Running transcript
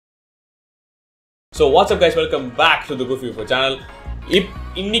So what's up guys, welcome back to the GoofyWoofer channel.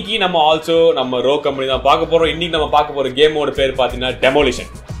 இன்னைக்கு நம்ம also நம்ம row company தான் பார்க்க போறோம். இன்னைக்கு நம்ம பார்க்க போற கேமோட பேர் பாத்தீங்கன்னா Demolition.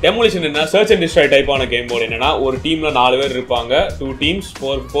 Demolition என்ன search and destroy டைப்பான game mode. என்னன்னா ஒரு டீம்ல 4 பேர் இருப்பாங்க, 2 teams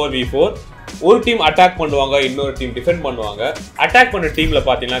 4v4. ஒரு டீம் அட்டாக் பண்ணுவாங்க, இன்னொரு டீம் டிஃபெண்ட் பண்ணுவாங்க. அட்டாக் பண்ண டீம்ல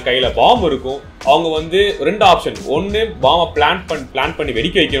பாத்தீங்கன்னா கையில பாம் இருக்கும். அவங்க வந்து ரெண்டு ஆப்ஷன், ஒன்னு பாமை பிளான் பண்ணி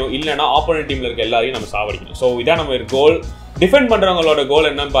வெடிக்க வைக்கணும், இல்லனா ஆப்போனன்ட் டீம்ல இருக்க எல்லாரையும் நம்ம சாவடிக்கணும். சோ இதான் நம்ம கோல். டிஃபெண்ட் பண்றவங்களோட கோல்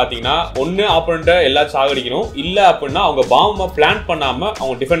என்னன்னு பாத்தீங்கன்னா, ஒன்னு ஆப்போனன்ட்டை எல்லாரும் சாகடிக்கணும், இல்ல அப்படின்னா அவங்க பாம்பை பிளான் பண்ணாம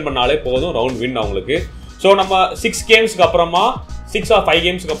அவங்க டிஃபெண்ட் பண்ணாலே போதும், ரவுண்ட் வின் அவங்களுக்கு. ஸோ நம்ம 6 கேம்ஸ்க்கு அப்புறமா 6 or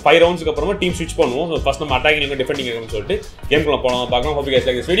 5 ரவுண்ட்ஸ்க்கு அப்புறமா டீம் ஸ்விட்ச் பண்ணுவோம். ஸோ ஃபர்ஸ்ட் நம்ம அட்டாக்கிங் டிஃபெண்டிங் சொல்லிட்டு கேம்குள்ள போகலாம் பார்க்கலாம். Hope you guys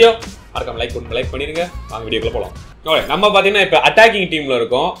like this video. மறக்காம லைக் பண்ணிருங்க. வாங்க வீடியோக்குள்ள போகலாம். ஓகே, நம்ம பார்த்தீங்கன்னா இப்போ அட்டாக்கிங் டீம்ல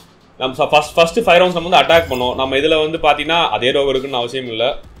இருக்கோம். நம்ம ஃபர்ஸ்ட் 5 ரவுண்ட்ஸ் நம்ம வந்து அட்டாக் பண்ணோம். நம்ம இதில் வந்து பார்த்தீங்கன்னா அதே ரோக் இருக்குன்னு அவசியம்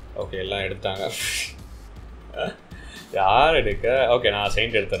இல்லை. ஓகே, எல்லாம் எடுத்தாங்க. யார் எடுக்க? ஓகே, நான்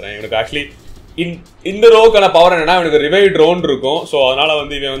செயின்ட் எடுத்துறேன். இவனுக்கு ஆக்சுவலி இந்த ரோக்கான பவர் என்னன்னா, இவனுக்கு ரிவைவ் ட்ரோன் இருக்கும். ஸோ அதனால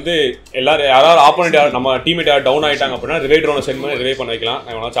வந்து இவன் வந்து எல்லாரும் யாராவது ஆப்போனன்ட் நம்ம டீம்மேட் யாராவது டவுன் ஆயிட்டாங்க அப்படின்னா ரிவைவ் ட்ரோனை சென்ட் பண்ணி ரிவைவ் பண்ண வைக்கலாம்.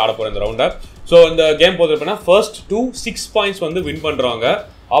 நான் வேணாச்சும் ஆட போறேன் இந்த ரவுண்டை. ஸோ இந்த கேம் போது அப்படின்னா ஃபர்ஸ்ட் 6 பாயிண்ட்ஸ் வந்து வின் பண்றாங்க.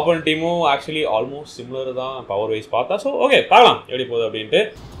 ஆப்போனன்ட் டீமும் ஆக்சுவலி ஆல்மோஸ்ட் சிமிலர் தான் பவர் வைஸ் பார்த்தா. ஸோ ஓகே, பார்க்கலாம் எப்படி போகுது அப்படின்ட்டு.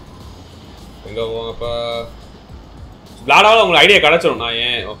 எங்கே போவாங்க இப்போ? விளாடாவில் உங்களுக்கு ஐடியா கிடச்சிடும். நான்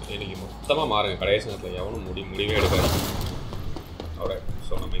ஏன் ஓகே இன்னைக்கு மொத்தமாக மாறுங்க. கடைசி நேரத்தில் எவனும் முடிவே எடுக்கிறேன். ஓகே,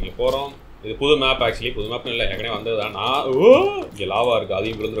 ஸோ நம்ம இங்கே போகிறோம். இது புது மேப். ஆக்சுவலி புது மேப்னு இல்லை, ஏற்கனவே வந்தது தான். நான் இங்கே லாவாக இருக்குது,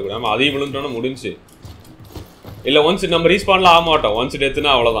 அதையும் விழுந்துருக்கூடாது. நம்ம அதையும் விழுந்துட்டோன்னு முடிஞ்சு. இல்லை ஒன்ஸ் நம்ம ரீஸ்பான்லாம் ஆக மாட்டோம். ஒன்ஸ்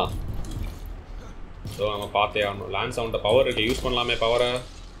டெத்துனா அவ்வளோதான். ஸோ நம்ம பார்த்தே ஆகணும். லேண்ட் சவுண்ட பவர் இருக்குது, யூஸ் பண்ணலாமே பவரை.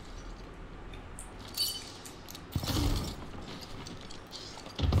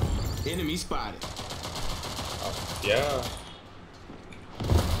 Enemy spotted. Yeah.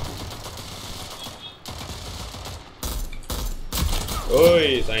 Oi,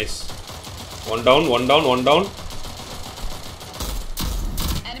 nice. One down.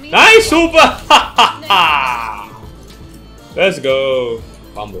 Nice, super. Let's go.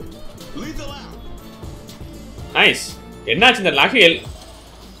 Combo. Nice. என்னாச்சு இந்த லாக்கில்?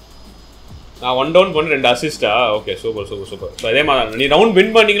 நான் 1 டவுன் பண்ணி 2 அசிஸ்டா. Okay, super. ஸோ அதே மாதிரி நீ ரவுண்ட்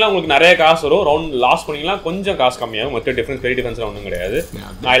வின் பண்ணிங்களா உங்களுக்கு நிறைய காசு வரும். ரவுண்ட் லாஸ் பண்ணிங்களா கொஞ்சம் காசு கம்மியாகும். மற்ற டிஃபரன்ஸ் பெரிய டிஃபரன்ஸ்லாம் ஒன்றும் கிடையாது.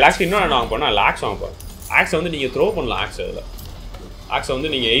 நான் ஆக்ஸ் இன்னும் நான் வாங்க போனேன். லாக்ஸ் வாங்க போகிறேன். ஆக்ஸை வந்து நீங்கள் த்ரோ பண்ணலாம். ஆக்ஸை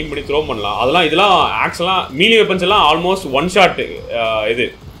வந்து நீங்கள் எய்ம் பண்ணி த்ரோ பண்ணலாம். இதெல்லாம் ஆக்ஸ்லாம் மீலி வெப்பன்ஸ் எல்லாம் ஆல்மோஸ்ட் 1 ஷாட். இது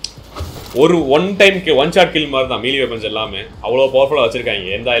ஒரு 1 டைம் 1 ஷாட் கில் மாதிரி தான் மீலி வெப்பன்ஸ் எல்லாமே. அவ்வளோ பவர்ஃபுல்லாக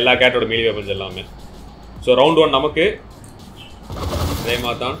வச்சுருக்காங்க எல்லா கேட்டோட மீலி வெப்பன்ஸ் எல்லாமே. ஸோ ரவுண்ட் 1 நமக்கு அதே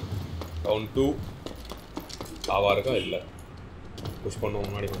மாதிரி தான். ரவுண்ட் 2 லாவாக இருக்கா? இல்லை, புஷ் பண்ணுவோம்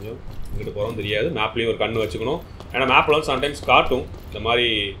முன்னாடி. கொஞ்சம் இங்கிட்டு போகிறோம் தெரியாது. மேப்லேயும் ஒரு கண்ணு வச்சுக்கணும். ஏன்னா மேப்பில் வந்து சம்டைம்ஸ் காட்டும் இந்த மாதிரி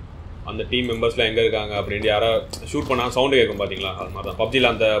அந்த டீம் மெம்பர்ஸ்லாம் எங்கே இருக்காங்க அப்படின்ட்டு. யாராவது ஷூட் பண்ணால் சவுண்டு கேட்கும் பார்த்தீங்களா? அது மாதிரி தான்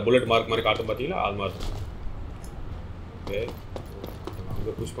பப்ஜியில் அந்த புல்லட் மார்க் மாதிரி காட்டும் பார்த்தீங்களா? அது மாதிரி தான். ஓகே,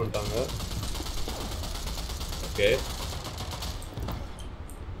 அங்கே புஷ் பண்ணிட்டாங்க. ஓகே,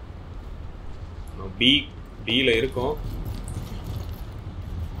 பியில் இருக்கோம்.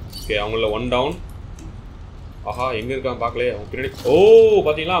 ஓகே, அவங்கள 1 டவுன். ஆஹா, எங்கே இருக்காங்க பார்க்கலையே. அவங்க பின்னாடி. ஓ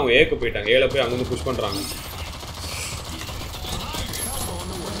பார்த்தீங்களா, அவங்க ஏக்கு போயிட்டாங்க. ஏல போய் அங்கேருந்து புஷ் பண்ணுறாங்க.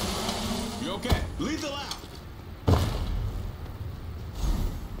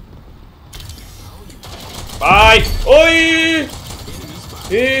 பாய். ஓய்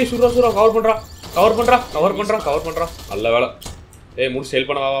ஏய், சுரா கவர் பண்றா. நல்ல வேலை. ஏய், முடிச்சு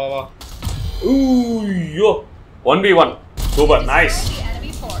ஹெல்ப் பண்ண. வா. ஐயோ, 1v1. Super, nice.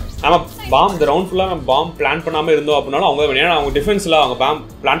 நம்ம பாம் இந்த ரவுண்ட் ஃபுல்லாக நம்ம பாம் பிளான் பண்ணாமல் இருந்தோம் அப்படின்னாலும் அவங்க ஏன்னா அவங்க டிஃபென்ஸில் அவங்க பாம்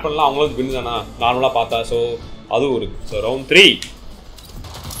பிளான் பண்ணலாம், அவங்களுக்கு வின் தானே நார்மலாக பார்த்தா. ஸோ அதுவும் இருக்குது. So round 3.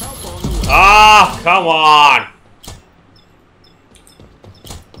 Come on.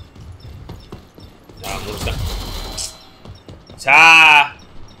 முடிச்சிட்டேன்.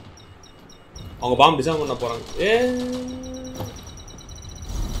 அவங்க பாம் டிசைன் பண்ண போகிறாங்க.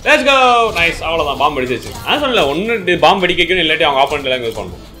 Let's go. Nice. அவ்வளோதான், பாம்பு வெடிச்சிச்சு. நான் சொல்லல ஒன்று பாம்பு வெடிக்கணும், இல்லாட்டி அவங்க ஆப்போனன்ட் எல்லாம் யூஸ்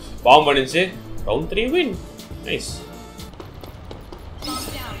பண்ணணும். பாம்பு பண்ணிச்சு. Round 3 win. Nice.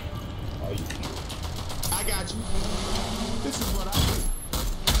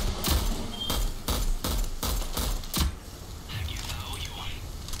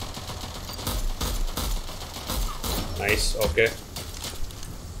 Nice. Okay,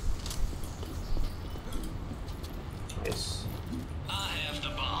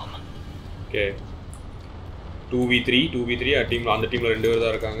 okay. 2v3 டீம்ல. அந்த டீம்ல 2 பேர்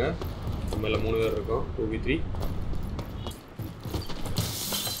தான் இருக்காங்க. நம்மள 3 பேர் இருக்கோம். 2v3.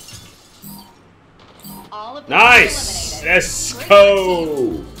 Nice. Let's go.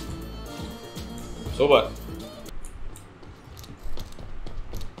 Super.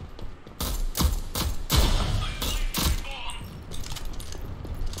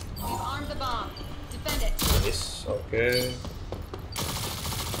 Okay.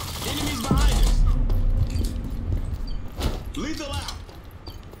 Enemies behind us. Lethal out.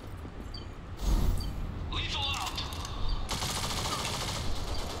 Lethal out.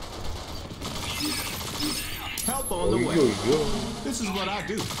 Help on the way. This is what I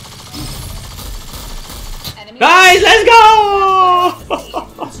do. Guys, let's go!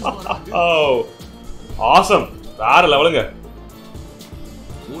 Oh, awesome. வேற லெவலுங்க.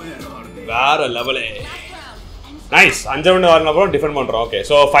 வேற லெவலே. நைஸ். 5 ரவுண்ட் வரன அப்புறம் டிஃபெண்ட் பண்றோம். ஓகே.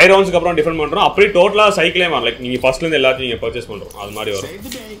 சோ 5 ரவுண்ட்ஸ்க்கு அப்புறம் defend பண்றோம். அப்படியே டோட்டலா சைக்கிளே வர லைக் நீங்க ஃபர்ஸ்ட்ல இருந்து எல்லாத்தையும் நீங்க பர்சேஸ் பண்றோம். அது மாதிரி வரும்.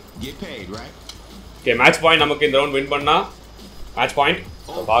 ஓகே, மேட்ச் பாயிண்ட் நமக்கு இந்த ரவுண்ட் வின் பண்ணா மேட்ச் பாயிண்ட்.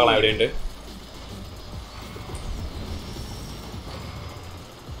 பார்க்கலாம் எப்படின்னு.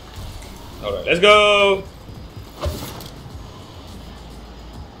 Alright, let's go.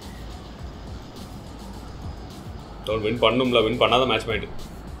 Don't win பண்ணனும்ல, win பண்ணாத match point.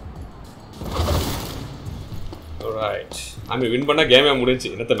 Alright. I win பண்ணா கேமே முடிஞ்சி.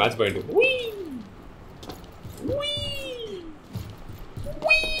 இன்னத்த மேட்ச் பாயிண்ட்.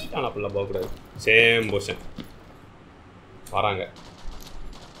 ஆனா அப்பல போக கூடாது. Same position. வராங்க.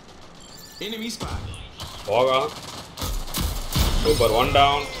 Enemy spot. போகா. Super, one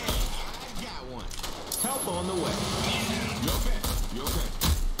down. Help on the way. You okay? You okay?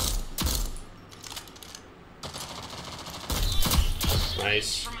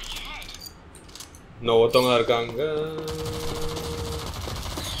 Nice. No, ஒருத்தவங்க இருக்காங்க.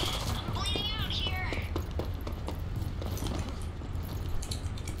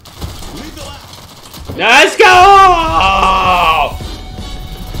 Let's go!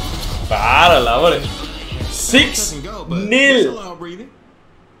 Bad level. 6-0.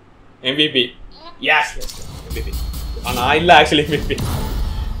 MVP. Yes. MVP. ஆனா இல்ல actually MVP.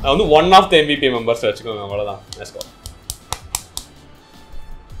 நான் வந்து one of the MVP members வெச்சுக்கோங்க அவ்வளவுதான். Let's go.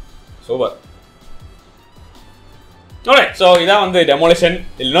 Super. Alright, so இதான் வந்து Demolition.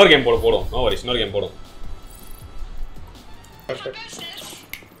 இன்னொரு கேம் போடுவோம். No worries, இன்னொரு கேம் போடுவோம்.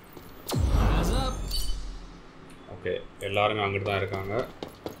 ஓகே, எல்லாரும் அங்கிட்டு தான் இருக்காங்க.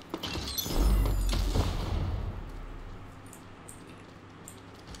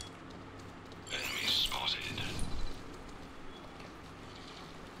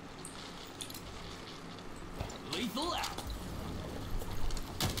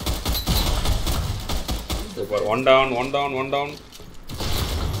 Super, one down.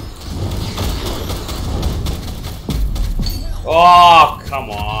 Oh, come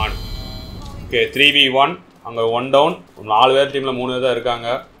on. Okay, 3v1. அங்க 1 down. 4 பேர் டீம்ல 3 பேர் தான் இருக்காங்க.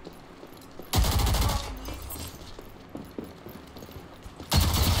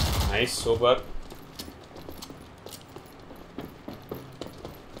 Nice, super.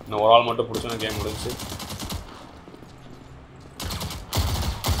 நான் ஒரு ஆள் மட்டும் புடிச்சனா கேம் முடிஞ்சி.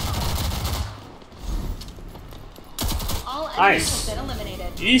 Nice.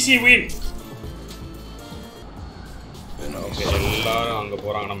 Easy win. Okay, எல்லாரும் அங்க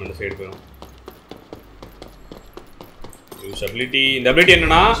போறாங்க, நம்ம இந்த சைடு போறோம். Use ability. இந்த அபிலிட்டி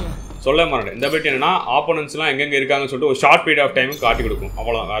என்னன்னா சொல்ல மாட்டேன். இந்த அபிலிட்டி என்னன்னா ஆப்போனன்ட்ஸ்லாம் எங்க இருக்காங்கன்னு சொல்லிட்டு ஒரு ஷார்ட் பீரியட் ஆஃப் டைம் காட்டி கொடுக்கும்.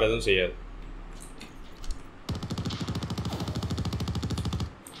 அவ்வளவுதான், வேற எதுவும் செய்யாது.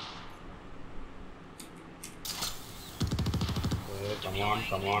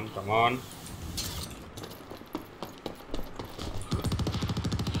 Come on.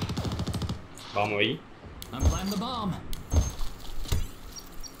 Bomb away. I'm planting the bomb.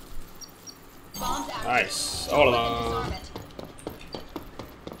 Nice. Avalada.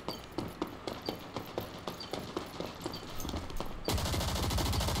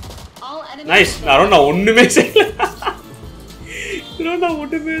 Nice. நான் ஒண்ணுமே செய்யல.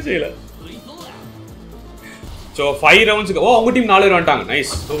 So 5 rounds. Oh, அவங்க டீம் 4 பேர் வந்துட்டாங்க.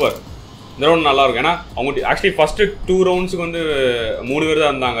 Nice. Super. இந்த ரவுண்ட் நல்லா இருக்கும். ஏன்னா அவங்க ஆக்சுவலி ஃபர்ஸ்ட் 2 ரவுண்ட்ஸ்க்கு வந்து 3 பேர்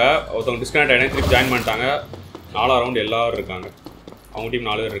தான் இருந்தாங்க. ஒருத்தவங்க டிஸ்கனெக்ட் ஆகி திருப்பி ஜாயின் பண்ணிட்டாங்க. 4 ரவுண்ட் எல்லாரும் இருக்காங்க. அவங்க டீம்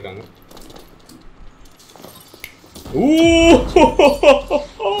 4 பேர் இருக்காங்க.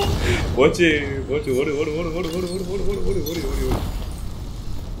 போச்சு ஓடு.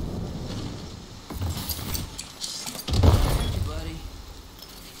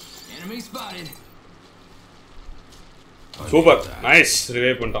 சூப்பர், நைஸ்,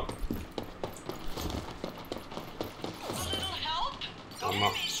 ரிவைவ் பண்ணிட்டோம். ஆமா,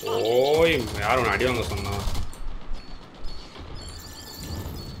 ஓய் யாரும் அடி வாங்க சொன்னா.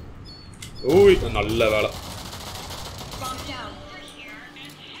 ஓய் நல்ல வேலை.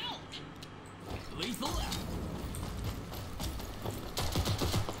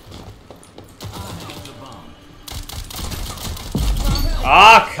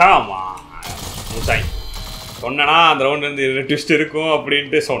 come on. முசாய் சொன்னா அந்த ரவுண்ட் வந்து ட்விஸ்ட் இருக்கும்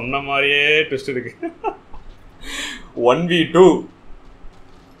அப்படின்ட்டு சொன்ன மாதிரியே ட்விஸ்ட் இருக்கு. 1v2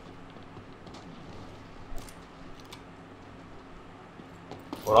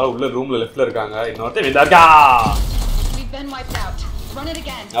 ஒரு ஆள் உள்ள ரூம்ல லெஃப்ட்ல இருக்காங்க இன்னொருத்தன் இதா இருக்கா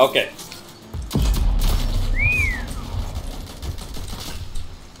ஓகே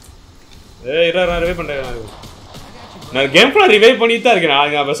ஏய் நான் ரிவைவ் பண்றேன் நான் கேம் ஃபுல்லா ரிவைவ் பண்ணிட்டு தான் இருக்கேன்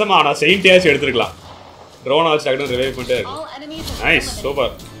நான் வெசமா நான் செயின்டியாஸ் எடுத்துக்கலாம் ட்ரோன் வச்சு டக்குனு ரிவைவ் பண்ணிட்டே இருக்கேன் நைஸ்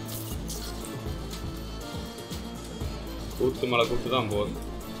சூப்பர் கூத்து மேல கூத்து தான் போகுது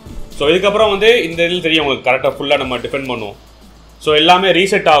ஸோ இதுக்கப்புறம் வந்து இந்த இதில் தெரியும் உங்களுக்கு கரெக்டாக ஃபுல்லாக நம்ம டிஃபெண்ட் பண்ணுவோம் ஸோ எல்லாமே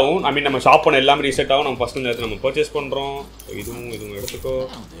ரீசெட் ஆகும் ஐ மீன் நம்ம ஷாப் பண்ண எல்லாமே ரீசெட் ஆகும் நம்ம ஃபஸ்ட் இந்த இடத்துல நம்ம பர்ச்சேஸ் பண்ணுறோம் இதுவும் எடுத்துக்கோ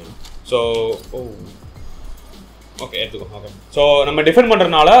ஸோ ஓகே எடுத்துக்கோ ஓகே ஸோ நம்ம டிஃபெண்ட்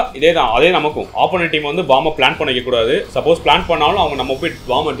பண்ணுறதுனால இதே தான் அதே நமக்கும் ஆப்போனன்ட் டீம் வந்து பாம்பை பிளான் பண்ண வைக்கக்கூடாது சப்போஸ் பிளான் பண்ணாலும் அவங்க நம்ம போய்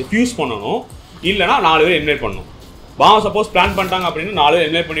பாம்பை டிஃப்யூஸ் பண்ணணும் இல்லைனா 4 பேர் எலிமினேட் பண்ணணும் பாம்பை சப்போஸ் பிளான் பண்ணிட்டாங்க அப்படின்னு 4 பேர்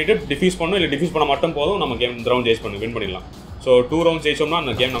எலிமினேட் பண்ணிட்டு டிஃப்யூஸ் பண்ணணும் இல்லை டிஃப்யூஸ் பண்ண மட்டும் போதும் நம்ம கேம் ரவுண்ட் ஜெயிச் பண்ணி வின் பண்ணிடலாம் ஸோ 2 ரவுண்ட் ஜெயிச்சோம்னா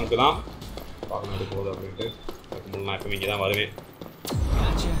அந்த கேம் நமக்கு தான் பார்க்கணும் எப்படி போகுது அப்படின்ட்டு நான் இப்போ இங்கே தான் வருவேன்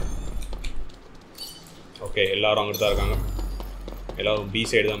ஓகே எல்லாரும் அங்கிட்டு தான் இருக்காங்க எல்லாரும் பி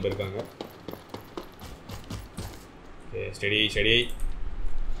சைடு தான் போயிருக்காங்க ஓகே ஸ்டெடி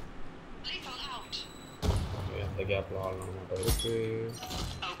அந்த கேப்பில் ஆள் மட்டும் இருக்கு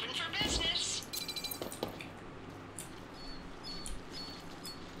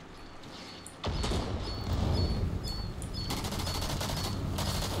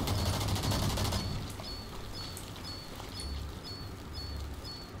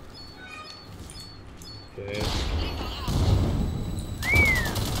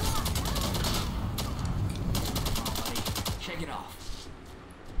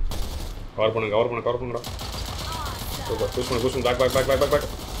கவர் பண்ணுங்கடா சூப்பர் புஷ் பண்ணு பேக்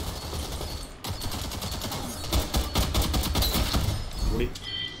முடி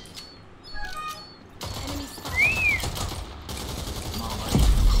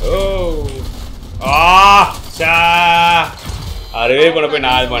ஓ சா அரவே பண்ண போய்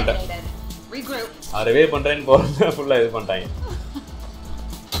நான் இது பண்ணிட்டேன் அரவே பண்றேன்னு போறது ஃபுல்லா இது பண்ணிட்டாங்க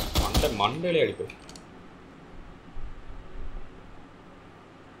மண்டையிலே அடிப்பேன்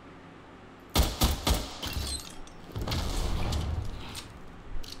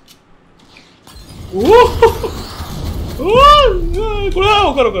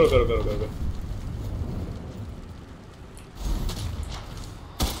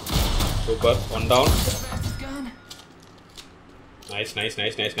Super, one down. Nice.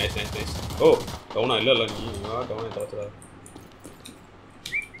 Oh, down illa nee down thaachada.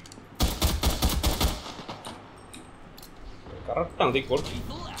 Correct andik pod.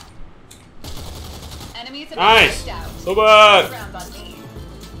 Nice. Super.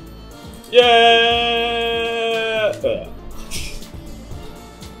 Yeah.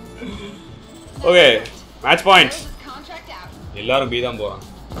 Okay, match point. எல்லாரும் பி தான் போறாங்க.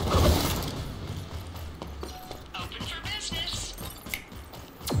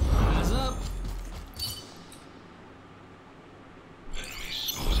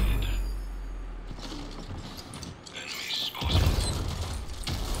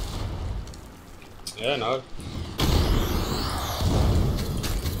 Yeah, no.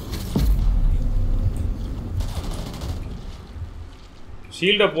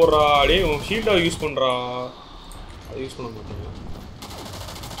 ஷீல்ட போடுறா டேய் உன் ஷீல்ட யூஸ் பண்றா அது யூஸ் பண்ண மாட்டீங்க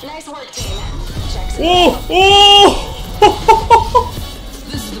nice work team O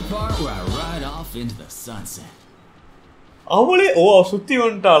This is the part where I ride off into the sunset அவளே சுத்தி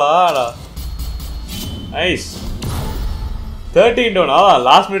வந்துட்டாளா நைஸ் 13 டவுன்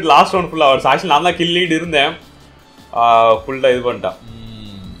லாஸ்ட் ரவுண்ட் ஃபுல்லா அவர் ஆக்சுவலி நான் தான் கில் லீட் இருந்தேன் ஃபுல்லா இது பண்ணிட்டான்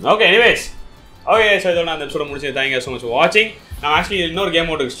ஓகே எனிவேஸ் ஓகே ஸோ இதோட அந்த எபிசோட முடிச்சு தேங்க் யூ ஸோ மச் வாட்சிங் நான் ஆக்சுவலி இன்னொரு கேம்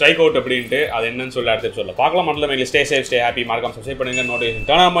ஓட்டு ஸ்ட்ரைக் அவுட் அப்படின்ட்டு அது என்னன்னு சொல்லி அடுத்து சொல்ல பார்க்கலாம் மட்டும் எங்களுக்கு ஸ்டே சேஃப் ஸ்டே ஹாப்பி மறக்காம சப்ஸ்கிரைப் பண்ணுங்க நோட்டிஃபிகேஷன்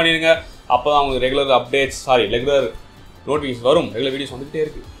டர்ன் ஆன் பண்ணிடுங்க அப்போ தான் உங்களுக்கு ரெகுலர் நோட்டிஃபிகேஷன் வரும் ரெகுலர் வீடியோஸ் வந்துகிட்டே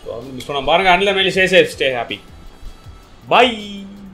இருக்கு ஸோ வந்து மிஸ் பண்ண பாருங்க அண்ட்ல மேலே stay safe stay happy by